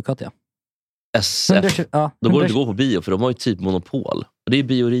nu bojkottar jag. SF. 120, då går det inte gå på bio för de har ju typ monopol. Och det är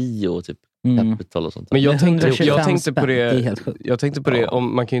Bio Rio och typ Capital och sånt. Men jag tänkte på det. Det är helt sjukt. Jag tänkte på det.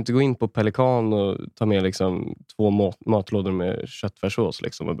 Om man kan ju inte gå in på Pelikan och ta med liksom 2 matlådor med köttfärssås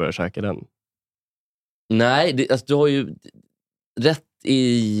liksom och börja käka den. Nej, alltså, du har ju rätt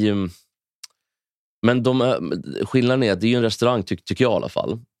i... Men skillnaden är att det är ju en restaurang tycker jag i alla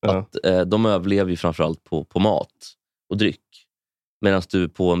fall. Ja. Att de överlever ju framförallt på mat och dryck. Medan du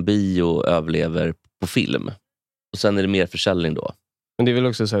på en bio överlever på film. Och sen är det mer försäljning då. Men det är väl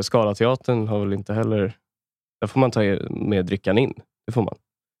också så här, Skalateatern har väl inte heller... Där får man ta med drickan in. Det får man.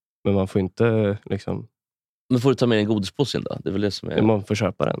 Men man får inte liksom... Men får du ta med en godispåse in då? Det är väl det som är... Man får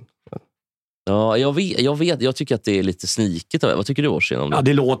köpa den. Ja, jag vet. Jag tycker att det är lite sniket. Vad tycker du, Orsin, om det? Ja,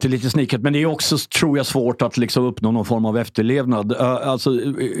 det låter lite sniket, men det är också, tror jag, svårt att liksom uppnå någon form av efterlevnad. Alltså,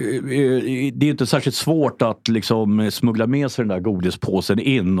 det är inte särskilt svårt att liksom smuggla med sig den där godispåsen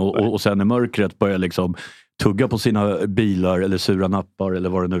in och sen i mörkret börja liksom tugga på sina bilar eller sura nappar eller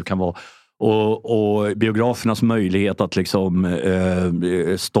vad det nu kan vara. Och biografernas möjlighet att liksom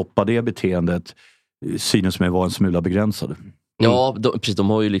stoppa det beteendet synes mig vara en smula begränsade. Ja, precis. De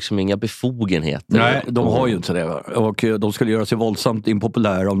har ju liksom inga befogenheter. Nej, de har ju inte det. Och de skulle göra sig våldsamt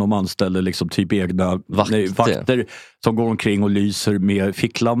impopulära om de anställer liksom typ egna vakter som går omkring och lyser med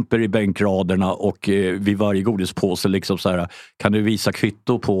ficklampor i bänkraderna och vid varje godispåse liksom så här, kan du visa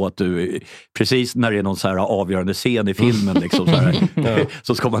kvitto på att du precis när det är någon så här avgörande scen i filmen liksom så här,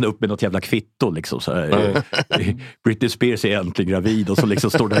 så ska man upp med något jävla kvitto liksom så här. Britney Spears är äntligen gravid och så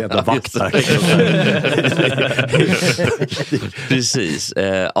liksom står det jävla vakt där. Precis.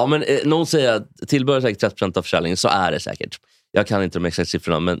 Ja, men någon säger att tillbörjar säkert 30% av försäljningen, så är det säkert. Jag kan inte de exakta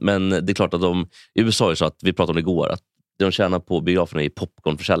siffrorna, men det är klart att i USA är så att vi pratade om det igår, att de tjänar på biograferna i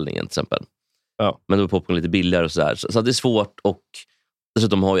popcornförsäljningen till exempel. Ja. Men då är popcorn lite billigare och sådär. Så det är svårt, och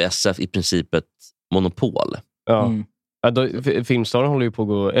dessutom har ju SF i princip ett monopol. Ja. Filmstaden håller ju på att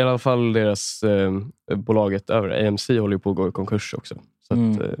gå, i alla fall deras bolaget över AMC håller ju på att gå i konkurs också. Så att,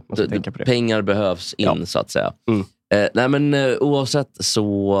 man ska tänka på det. Pengar behövs in så att säga. Nej, men oavsett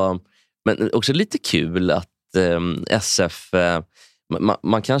så, men också lite kul att SF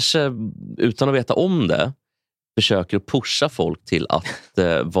man kanske utan att veta om det försöker pusha folk till att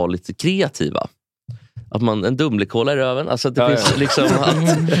vara lite kreativa. Att man en Dumlekola i röven, alltså det finns liksom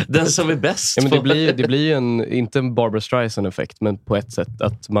att den som är bäst. Ja, men det blir ju inte en Barbra Streisand-effekt, men på ett sätt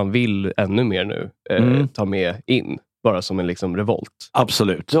att man vill ännu mer nu ta med in. Bara som en liksom revolt.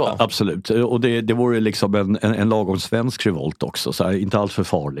 Absolut, absolut. Och det vore liksom en lagom svensk revolt också. Så här, inte allt för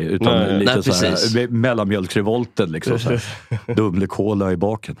farlig, utan lite så här, mellanmjölkrevolten liksom. Dumlekola i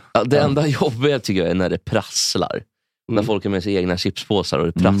baken. Ja, det enda jobbiga tycker jag är när det prasslar. När folk har med sig egna chipspåsar och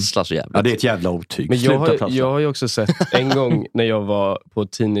det prasslar så jävla. Ja, det är ett jävla otyg. Men jag har ju också sett en gång när jag var på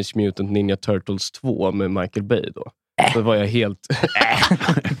Teenage Mutant Ninja Turtles 2 med Michael Bay då. Då var jag helt...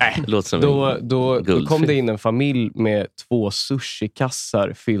 Då kom det in en familj med 2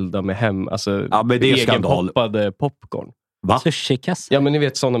 sushi-kassar fyllda med egenpoppade popcorn. Va? Sushi-kassar? Ja, men ni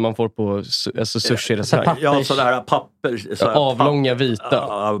vet sådana man får på sushi-restaurang. Ja, sådär papper. Avlånga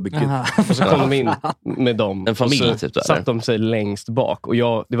vita. Och så kom de in med dem. En familj och så typ. Satt de sig längst bak. Och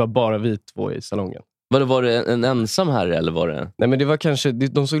det var bara vi 2 i salongen. Var det en ensam herre eller var det? Nej, men det var kanske,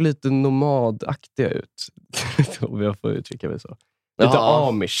 de såg lite nomadaktiga ut. Om jag får uttrycka mig så. Lite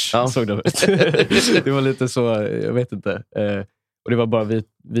amish såg de ut. Det var lite så, jag vet inte. Och det var bara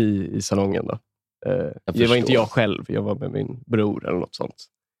vi i salongen då. Det var inte jag själv, jag var med min bror eller något sånt.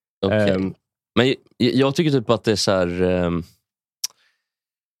 Okay. Men jag tycker typ att det är så här...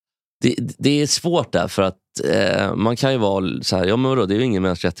 Det är svårt där, för att man kan ju vara så här, ja men vadå, det är ju ingen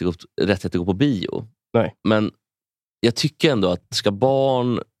människa rätt att gå på bio. Nej. Men jag tycker ändå att ska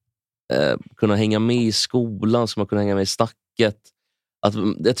barn kunna hänga med i skolan, ska man kunna hänga med i snacket. Att,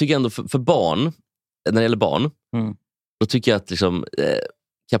 jag tycker ändå för barn, när det gäller barn, då tycker jag att liksom,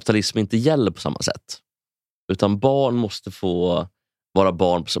 kapitalism inte gäller på samma sätt. Utan barn måste få vara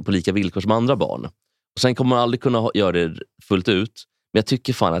barn på lika villkor som andra barn. Och sen kommer man aldrig kunna göra det fullt ut. Men jag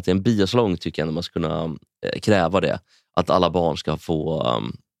tycker fan att i en biosalong tycker jag ändå man ska kunna kräva det. Att alla barn ska få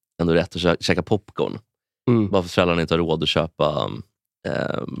ändå rätt att käka popcorn. Bara för att föräldrarna inte har råd att köpa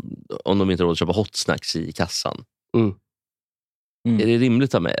om de inte har råd att köpa hot snacks i kassan. Är det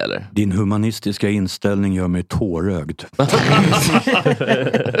rimligt av mig eller? Din humanistiska inställning gör mig tårögd. Nej,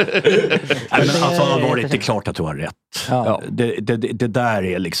 men alltså allvarligt, det är klart att du har rätt. Ja. Det där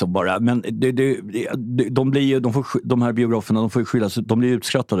är liksom bara... Men de här biograferna, de får skilja sig, de blir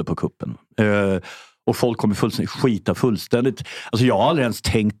utskrattade på kuppen. Och folk kommer skita fullständigt. Alltså jag har aldrig ens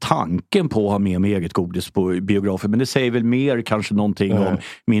tänkt tanken på att ha med mig eget godis på biografer. Men det säger väl mer kanske någonting om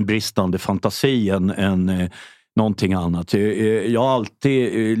min bristande fantasi än någonting annat. Jag har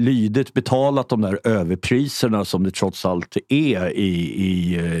alltid lydigt betalat de där överpriserna som det trots allt är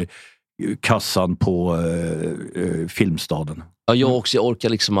i kassan på Filmstaden. Ja, jag också. Jag orkar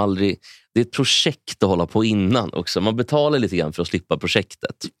liksom aldrig... Det är ett projekt att hålla på innan också. Man betalar lite grann för att slippa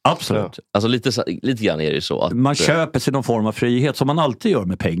projektet. Absolut. Alltså lite grann är det ju så. Att, man köper sig någon form av frihet som man alltid gör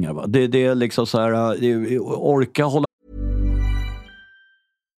med pengar. Va? Det är liksom så här... orka hålla...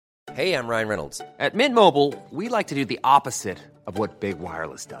 Hey, I'm Ryan Reynolds. At Mint Mobile, we like to do the opposite of what Big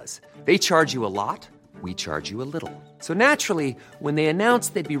Wireless does. They charge you a lot. We charge you a little. So naturally, when they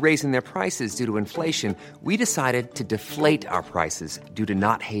announced they'd be raising their prices due to inflation, we decided to deflate our prices due to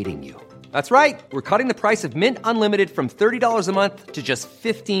not hating you. That's right. We're cutting the price of Mint Unlimited from $30 a month to just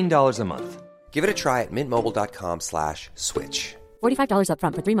 $15 a month. Give it a try at mintmobile.com/switch. $45 up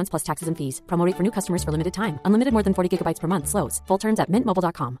front for 3 months plus taxes and fees. Promo rate for new customers for limited time. Unlimited more than 40 gigabytes per month. Slows full terms at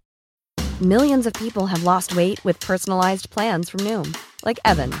mintmobile.com. Millions of people have lost weight with personalized plans from Noom. Like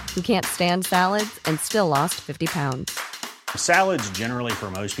Evan, who can't stand salads and still lost 50 pounds. Salads generally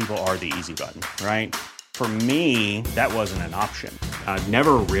for most people are the easy button, right? For me, that wasn't an option. I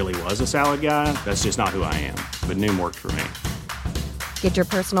never really was a salad guy. That's just not who I am. But Noom worked for me. Get your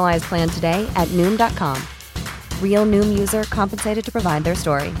personalized plan today at Noom.com. Real Noom user compensated to provide their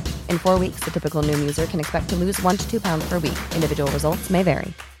story. In 4 weeks, the typical Noom user can expect to lose 1 to 2 pounds per week. Individual results may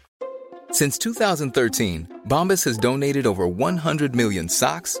vary. Since 2013, Bombas has donated over 100 million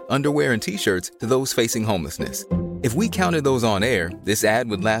socks, underwear, and T-shirts to those facing homelessness. If we counted those on air, this ad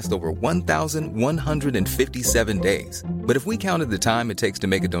would last over 1,157 days. But if we counted the time it takes to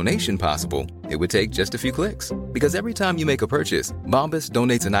make a donation possible, it would take just a few clicks. Because every time you make a purchase, Bombas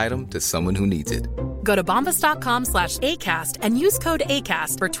donates an item to someone who needs it. Go to bombas.com/ACAST and use code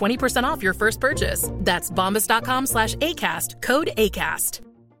ACAST for 20% off your first purchase. That's bombas.com/ACAST, code ACAST.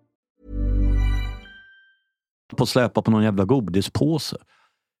 På släpa på någon jävla godispåse.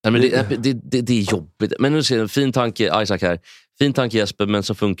 Nej, men det är jobbigt. Men nu ser jag en fin tanke, Isaac här. Fin tanke Jesper, men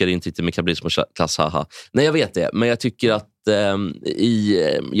så funkar det inte riktigt med kapitalism och klass, haha. Nej, jag vet det. Men jag tycker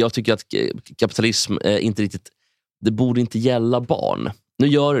att kapitalism inte riktigt... Det borde inte gälla barn. Nu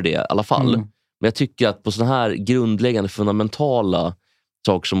gör det i alla fall. Men jag tycker att på sådana här grundläggande, fundamentala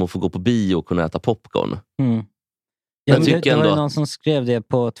saker som att få gå på bio och kunna äta popcorn. Det var någon som skrev det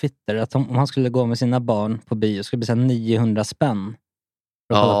på Twitter att om han skulle gå med sina barn på bio skulle det bli 900 spänn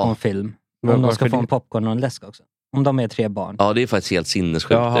för att kolla på en film. Om de ska få en popcorn och en läsk också. Om de är 3 barn. Ja, det är faktiskt helt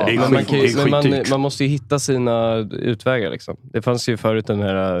sinnessjukt. Man måste ju hitta sina utvägar liksom. Det fanns ju förut den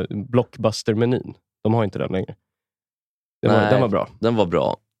här Blockbuster-menyn. De har inte den längre. Den var bra. Den var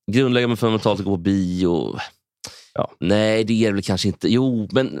bra. Grundläggande fundamentalt att gå på bio. Ja. Nej, det är väl kanske inte... Jo,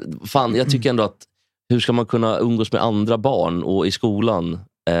 men fan, jag tycker ändå att hur ska man kunna umgås med andra barn och i skolan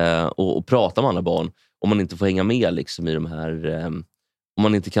och prata med andra barn om man inte får hänga med liksom i de här... om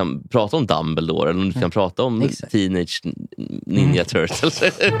man inte kan prata om Dumbledore eller om man inte kan prata om Teenage Ninja Turtles.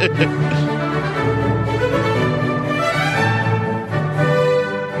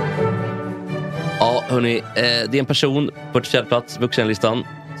 Ja, hörni. Det är en person på 44:e plats, vuxenlistan,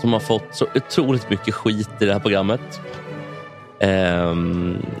 som har fått så otroligt mycket skit i det här programmet.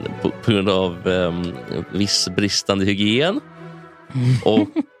 På grund av viss bristande hygien. Och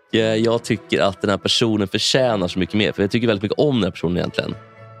jag tycker att den här personen förtjänar så mycket mer. För jag tycker väldigt mycket om den här personen egentligen.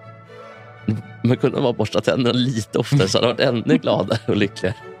 Man kunde bara borsta tänderna lite oftare så hade jag varit ännu gladare och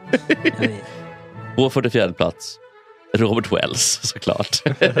lyckligare. På 44:e plats Robert Wells, såklart.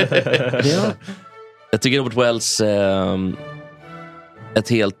 Jag tycker Robert Wells ett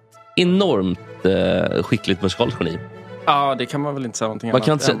helt enormt skickligt musikalgeni. Ja, det kan man väl inte säga någonting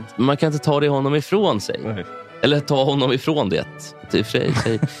annat. Man kan inte ta det honom ifrån sig. Nej. Eller ta honom ifrån det. Till sig.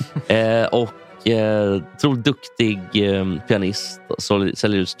 Och tror duktig pianist.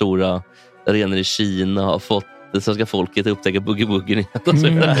 Säljer ut stora arenor i Kina. Har fått det svenska folket att upptäcka boogie-woogie.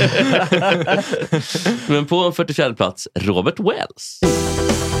 Men på en 44:e plats Robert Wells.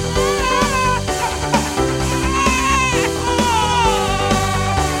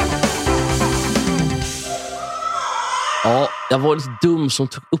 Ja, jag var lite dum som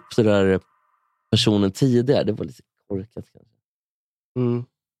tog upp det där personen tidigare. Det var lite korkat kanske.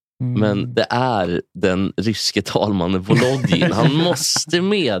 Men det är den ryske talmannen Volodin. Han måste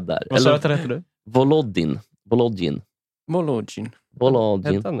med där. Vad sa du att det heter du? Volodin.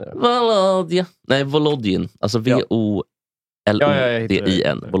 Nej, Volodin. Alltså V-O-L-O-D-I-N.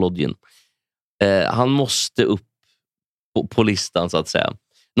 Volodin. Han måste upp på listan så att säga.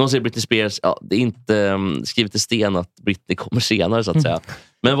 Någon säger Britney Spears, det är inte skrivet i sten att Britney kommer senare så att säga.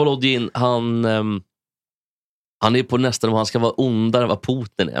 Men Volodin, han är på nästan vad han ska vara ondare än vad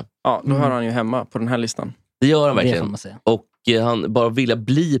Putin är. Ja, då hör han ju hemma på den här listan. Det gör han verkligen. Och han bara vill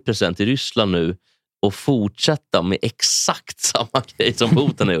bli president i Ryssland nu och fortsätta med exakt samma grej som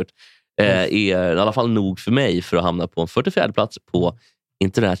Putin har gjort. Är i alla fall nog för mig för att hamna på en 44:e plats på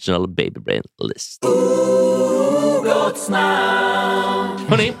International Baby Brain List.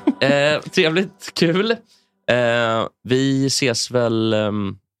 Hörrni, trevligt, kul. Vi ses väl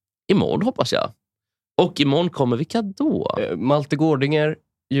imorgon hoppas jag. Och imorgon kommer vilka då? Malte Gårdinger,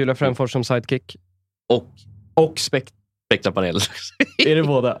 Julia Fränfors som sidekick. Och Spektrapanel. Är det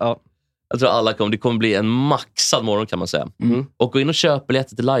båda? Ja. Jag tror alla kommer. Det kommer bli en maxad morgon kan man säga. Och gå in och köp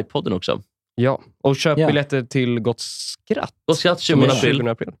biljetter till livepodden också. Ja, och köp biljetter till Gott Skratt. Gott Skratt 20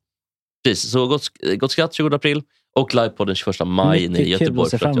 april. Precis, så Gott Skratt 20 april och livepodden 21 maj i Göteborg.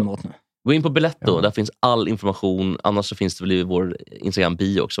 Gå in på Biletto, där finns all information. Annars så finns det väl i vår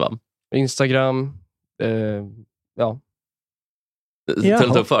Instagram-bio också, va? Instagram, Jaha.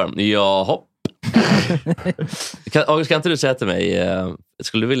 Kan inte du säga till mig,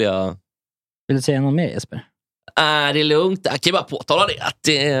 skulle du vilja... Vill du säga något mer, Jesper? Det är lugnt, jag kan bara påtala det. Att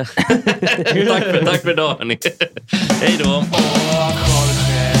det... tack för idag, hörni. Hej då.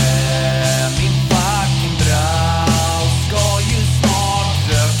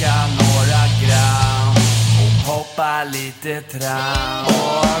 Lite tram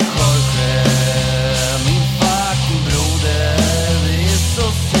och Jorge, min fucking broder. Det är så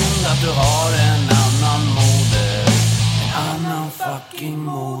synd att du har en annan moder. En annan fucking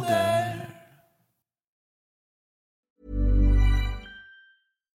moder.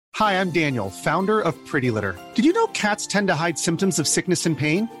 Hi, I'm Daniel, founder of Pretty Litter. Did you know cats tend to hide symptoms of sickness and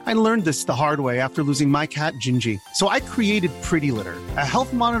pain? I learned this the hard way after losing my cat, Gingy. So I created Pretty Litter, a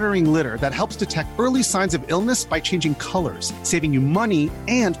health monitoring litter that helps detect early signs of illness by changing colors, saving you money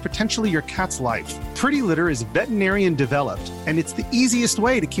and potentially your cat's life. Pretty Litter is veterinarian developed, and it's the easiest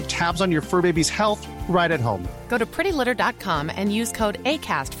way to keep tabs on your fur baby's health right at home. Go to prettylitter.com and use code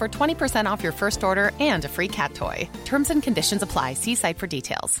ACAST for 20% off your first order and a free cat toy. Terms and conditions apply. See site for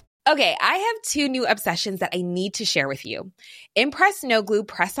details. Okay, I have two new obsessions that I need to share with you. Impress No Glue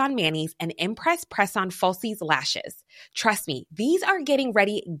Press-On Manis and Impress Press-On Falsies Lashes. Trust me, these are getting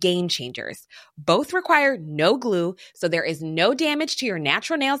ready game changers. Both require no glue, so there is no damage to your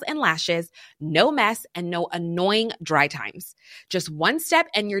natural nails and lashes, no mess, and no annoying dry times. Just one step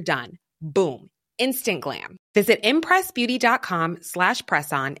and you're done. Boom. Instant glam. Visit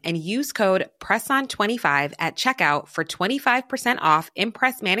impressbeauty.com/presson and use code PRESSON25 at checkout for 25% off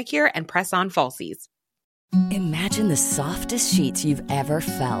Impress Manicure and Press-On Falsies. Imagine the softest sheets you've ever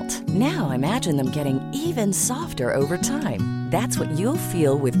felt. Now imagine them getting even softer over time. That's what you'll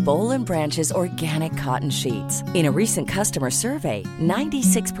feel with Boll & Branch's organic cotton sheets. In a recent customer survey,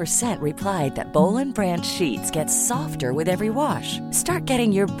 96% replied that Boll & Branch sheets get softer with every wash. Start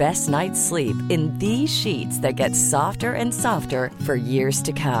getting your best night's sleep in these sheets that get softer and softer for years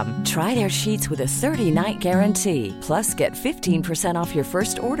to come. Try their sheets with a 30-night guarantee. Plus, get 15% off your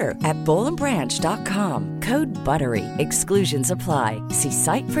first order at bollandbranch.com. Code BUTTERY. Exclusions apply. See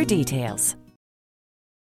site for details.